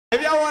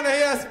y'all want to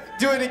hear us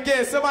do it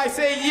again? Somebody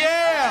say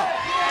yeah.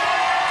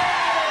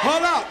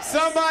 Hold up.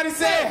 Somebody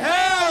say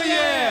hell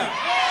yeah.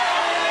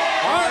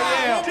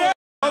 Oh yeah.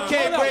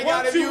 Okay, break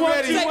out if you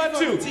ready.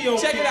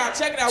 Check it out,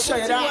 check it out.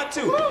 Check it out.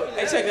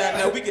 Hey, check it out.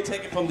 Now we can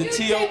take it from the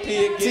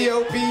T.O.P. again.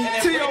 T.O.P.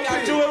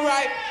 T.O.P. Do it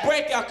right.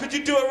 Breakout. Could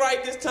you do it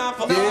right this time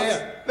for us?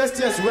 Yeah. Let's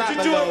just rap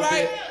a little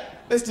bit.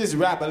 Let's just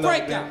rap a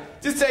little bit.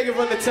 Just take it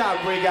from the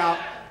top, breakout.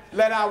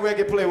 Let our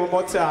reggae play one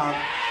more time.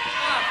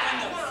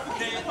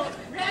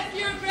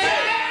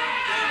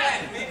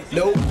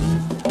 Nope.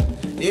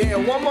 Yeah,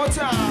 one more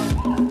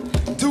time.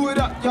 Do it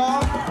up,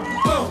 y'all.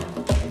 Boom.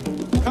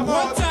 Come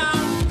on. One time.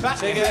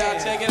 Check it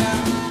out, check it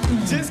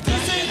out. Just keep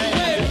it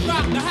way we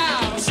rock the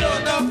house.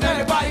 Sure enough,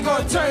 everybody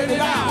gonna turn it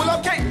out. Well,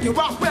 okay, you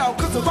rock well,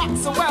 cause I rock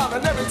so well.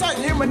 And every time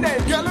you hear my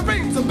name, girl, it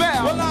rings a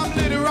bell. Well, I'm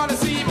little on the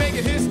scene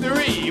making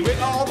history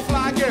with all the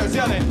fly girls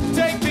yelling,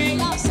 take me.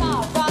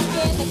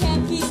 Sha-Rockin', the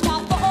can't be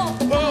stopped for all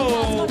the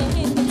guys gonna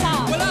hit the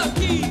top. Well, I'm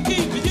Key,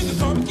 but you can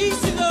call me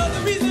Geesy.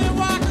 The reason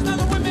why, cause none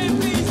of the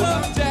women please her.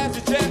 I'm jazz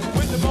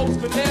with the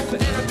most finesse,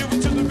 and I do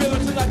it to the real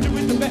until I do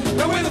it the best.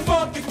 Now we're the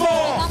funky four.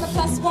 I'm the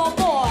plus one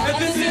more. And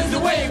this is the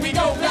way we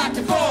go back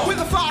and forth. With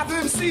the 5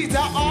 MCs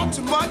that are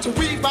too much, and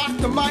we rock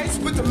the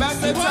mics with the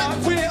master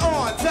time. We're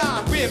on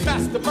time, we're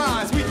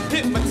masterminds. We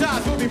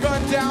hypnotize when we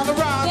run down the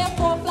rhyme.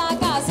 Therefore, fly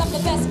guys, I'm the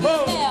best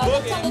female.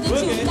 I'm telling the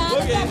truth, not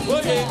a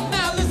fairy tale.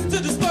 Now listen to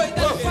the story that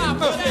I pop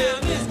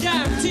down. This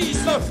guarantee,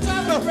 so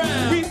turn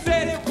around. We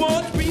said it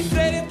once, we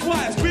said it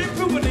twice. We're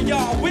proving to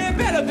y'all, we're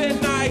better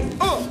than nice.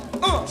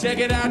 Check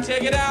it out,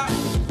 check it out.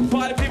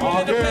 Party people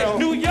in the place,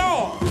 New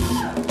York.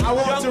 I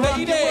want to rock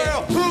the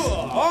world.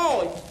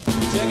 Oh,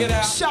 check it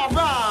out.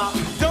 Sha-Rock.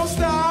 Don't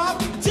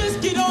stop. Just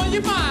get on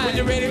your mind when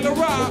you're ready to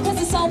rock. Cause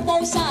the sun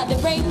won't shine, the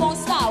rain won't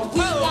stop. We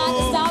got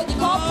the style, you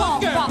call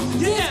punk rock.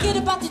 Just get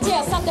about the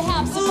jail, stop to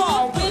have some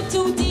fun. With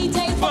 2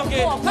 DJs from the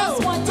floor, plus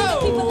 1 to the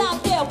people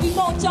out there. We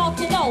want y'all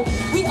to know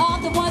we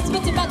are the ones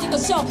with the magical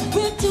show.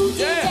 With 2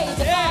 DJs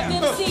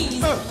and 5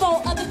 MCs,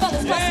 4 other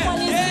fellas plus 1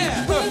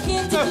 MC. We're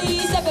here to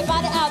please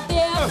everybody out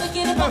there.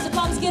 Forget about the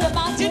bumps, get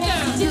about your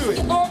hands. Just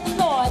get on the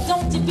floor,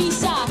 don't you be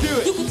shy.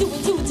 You can do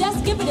it too,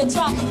 just give it a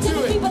try. To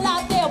the people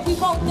out there, we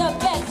want the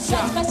best.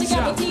 That special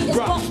guarantee is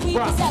what we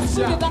possess.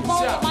 We back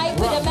on the mic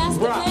with a master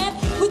plan.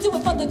 We do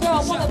it for the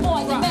girl, for the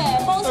boy, and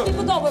man. Most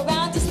people go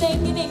around just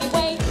thinking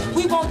anyway.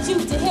 We want you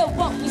to hear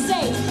what we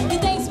say. The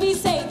things we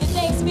say, the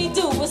things we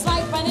do. It's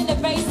like running the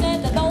race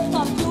and the don't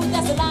come through.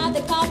 That's a line,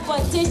 the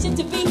competition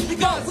to be.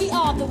 But we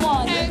are the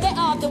ones, they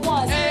are the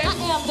ones. I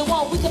am the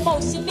one with the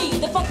motion me.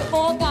 The fucking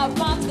four got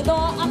rhymes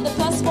galore. I'm the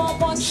plus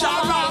one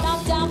Sha-Rock, and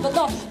I'm down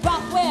below.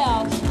 Rock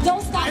well,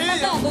 don't stop my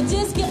level.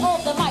 Just get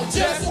on the mic,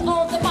 just get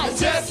on the mic,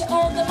 just get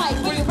on the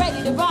mic when you're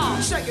ready to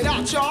rock. Check it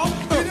out, y'all.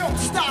 You don't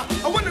stop.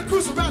 I wanna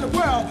cruise around the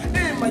world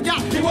in my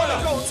yacht. You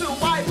wanna go to the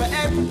white where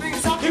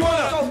everything's hot. You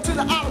wanna go to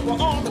the island where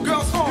all the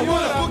girls are. You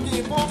wanna boogie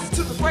and bounce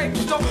to the break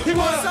of dawn. You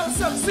wanna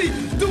 7-7-C,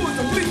 do it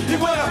complete. You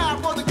wanna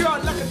have on the girl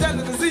like a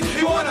delicacy.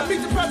 You wanna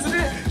meet the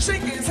president,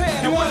 shake his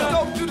hand. You wanna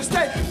go through the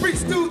state, reach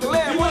through the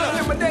land. You wanna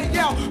hear my name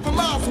yell from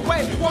miles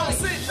away. Wanna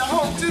sit at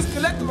home, just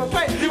collecting my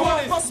pay. You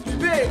wanna bust me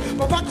big,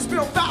 my pockets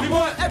feel fat. You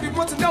want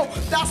everyone to know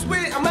that's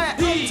where I'm at.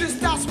 I'm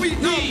just that sweet,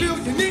 I'm real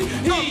unique.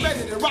 I'm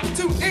ready to rock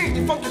too in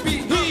your funky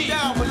beat. I'm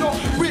down below,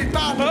 with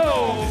my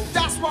below.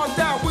 That's why I'm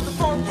down with the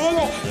funk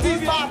below.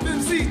 These 5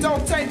 MCs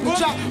don't take a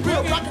job.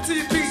 Real rockin' to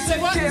your beat,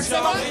 take care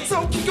solo.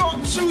 So kick off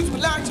your shoes,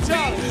 relax your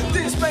feet.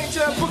 Then spank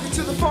your boogie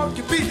to the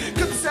funky beat.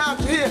 Cause the sound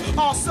you hear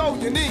are so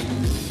unique.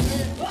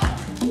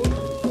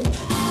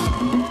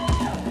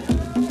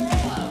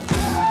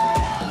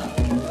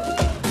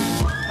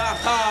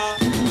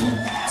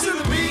 To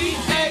the beat,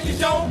 and you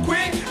don't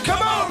quit.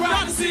 Come on,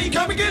 rock the scene,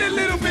 come and get a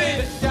little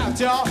bit. Shout,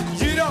 y'all,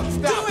 you don't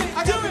stop.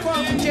 I got the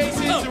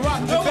qualifications to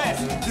rock the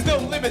best. There's no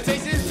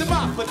limitations to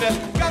my finesse.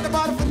 Got the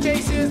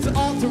modifications to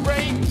all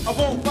terrain. I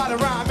won't fight a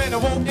rhyme and I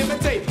won't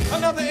imitate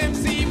another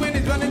MC when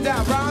it's running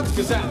down rhymes.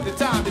 Cause at the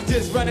time it's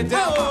just running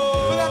down.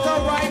 But that's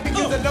alright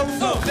because I know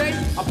someday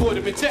I put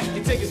him in check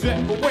and take his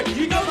rep away.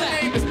 You know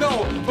my name is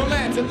known from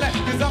land to left.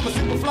 Cause I'm a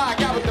super fly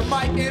guy with the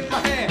mic in my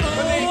hand.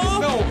 My name is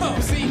known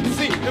from sea to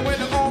sea. And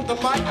when I'm on the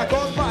mic, I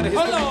go by to his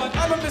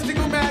I'm a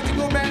mystical,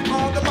 magical man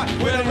on the mic.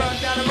 When I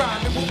run down a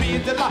rhyme, it will be a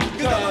delight.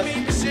 Cause I'm a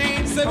mean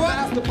machine, say what?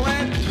 Master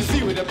plan. You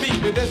see what I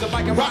mean, but there's a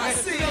mic and rhyme.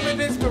 I'm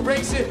an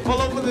inspiration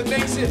all over the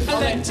nation. I'll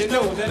let you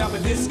know that I'm a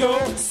disco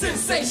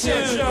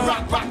sensation.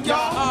 Rock, rock,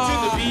 y'all, to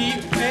the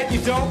beat, and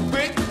you don't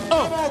quit.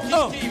 Come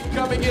on, keep,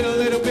 come and get a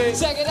little bit.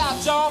 Check it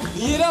out, y'all.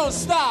 You don't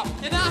stop.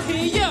 And I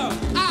hear ya,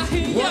 I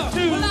hear ya.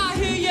 When I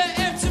hear ya,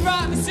 empty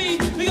rock the scene.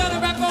 We gonna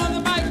rap on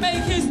the mic,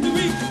 make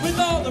history with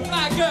all the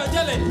fly girls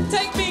yelling.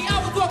 Take me,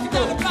 I was walking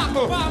down the block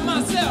by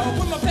myself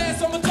with my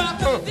pants on my top,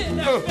 cause I didn't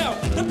have smell.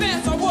 The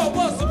pants I wore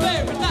was so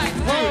very nice.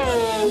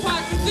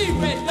 Pockets deep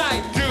red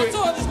night. I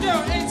saw this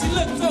girl and she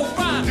looked so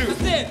fine. I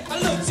said, I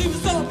looked, she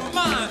was on my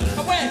mind.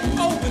 I went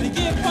over to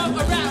give her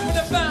a rap when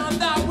I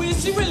found out where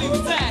she really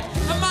was at.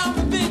 My mom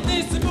forbid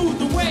this and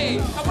moved away.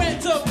 I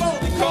went to a phone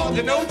and called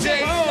an OJ.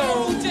 The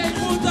OJ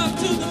pulled up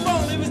to the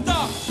phone, it was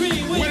dark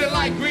green with a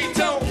light green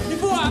tone.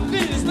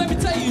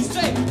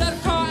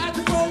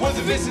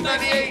 Listen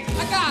 98.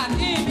 I got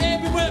in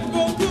everywhere we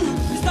go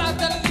through. It's not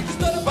that I niggas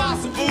know the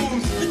boss of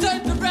booze. We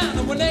turned around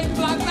and when 8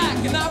 o'clock back,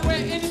 and I wear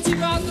any cheap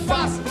out the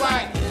boss of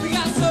black. We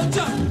got so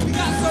drunk, we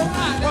got so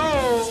high.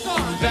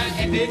 That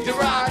ended the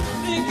ride.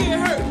 Didn't get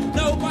hurt,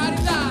 nobody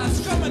died.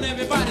 Scrumming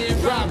everybody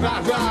and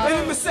ride. In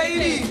a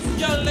Mercedes.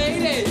 Young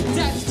lady,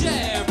 that's the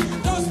jam.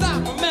 Don't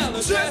stop my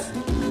melody.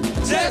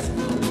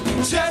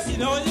 Just, you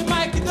know you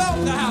might get off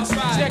the house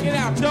right. Check it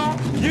out, y'all.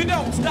 You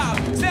don't stop.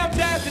 Sam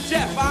Jazz and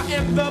Jeff, I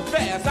am the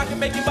best. I can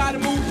make your body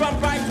move from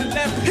right to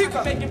left. I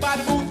can make your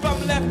body move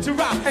from left to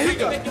right. I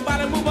can make your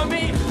body move on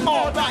me.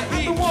 All right,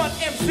 I'm the one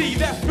MC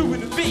that's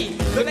proving to be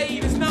the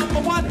latest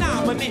 #1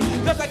 nominee.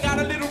 Cause I got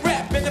a little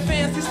rap in the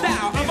fancy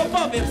style. I'm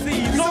above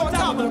MCs, on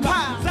top of the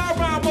pile. I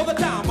rhyme all the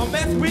time, I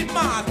mess with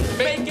mine.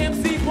 Make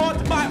MCs want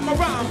to bite my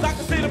rhymes. I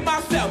consider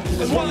myself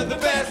as one of the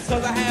best.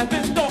 Cause I have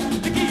been taught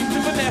to keep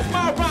to finesse.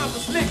 My rhymes are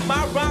slick,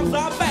 my rhymes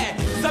are bad.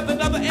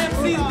 Something other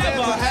MCs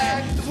never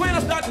had. Cause when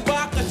I start to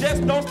rock, I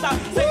just don't stop.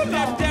 Take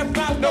that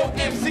rhyme, no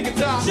MC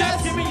guitar.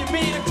 Just give me your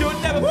minute, you'll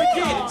never forget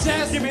it.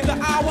 Just give me the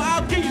hour,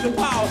 I'll give you the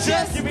power.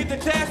 Just give me the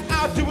task,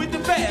 I'll do it the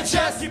best.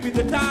 Just give me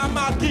the time,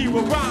 I'll give you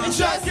a rhyme.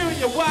 Just give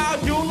me a while,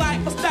 you'll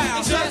like my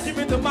style. Just give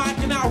me the mic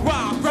and I'll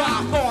rhyme.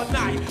 Rock all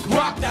night,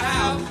 rock the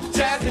house.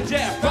 Jazz and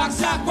Jeff, rock,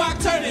 shock, rock,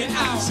 turn it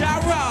out.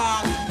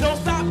 Sha-Rock, don't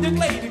stop this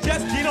lady,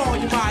 just get on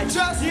your mic.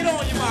 Just get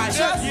on your mic,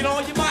 just get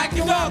on your mic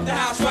and rock the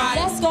house right.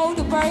 Let's go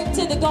to work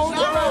to the golden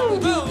road. You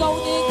go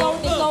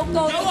there,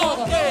 go.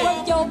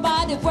 Work your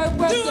body, work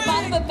your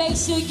body, but make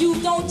sure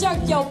you don't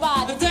jerk your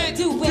body. Do it.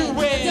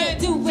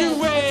 Do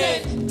it.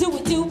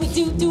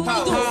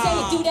 Say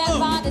do that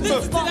body to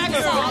the funky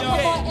side.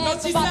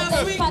 Come on,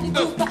 everybody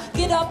do.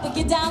 Get up and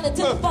get down to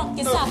the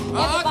funky side.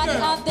 Everybody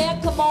out there,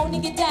 come on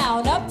and get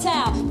down.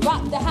 Uptown,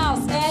 rock the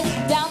house,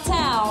 and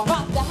downtown,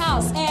 rock the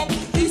house, and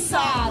east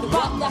side,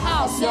 rock the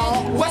house,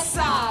 and west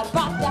side,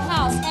 rock the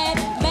house, and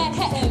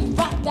Manhattan,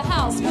 rock the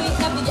house.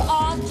 Wherever you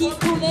are, keep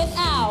cooling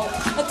out.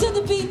 Until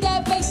the beat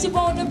that makes you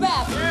wanna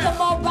rap.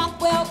 Come on,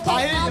 Rockwell, come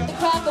out the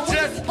crowd. But when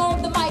you get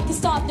on the mic and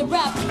start to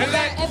rap, and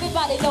let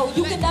everybody know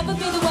you can never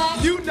be the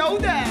whack. You know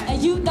that.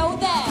 And you know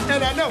that.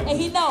 And I know. And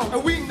he know.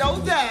 And we know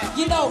that.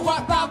 You know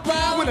what,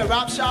 Rockwell? When I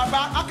rap,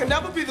 Sha-Rock, I can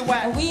never be the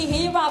whack. And we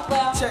here,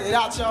 Rockwell. Check it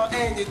out, y'all,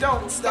 and you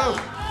don't stop.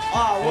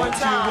 One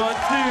time. 1, 2.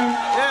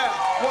 Yeah.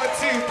 1,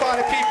 2,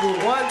 party people.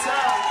 One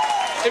time.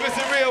 It was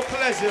a real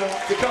pleasure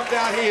to come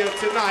down here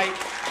tonight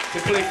to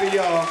play for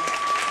y'all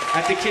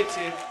at the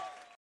kitchen.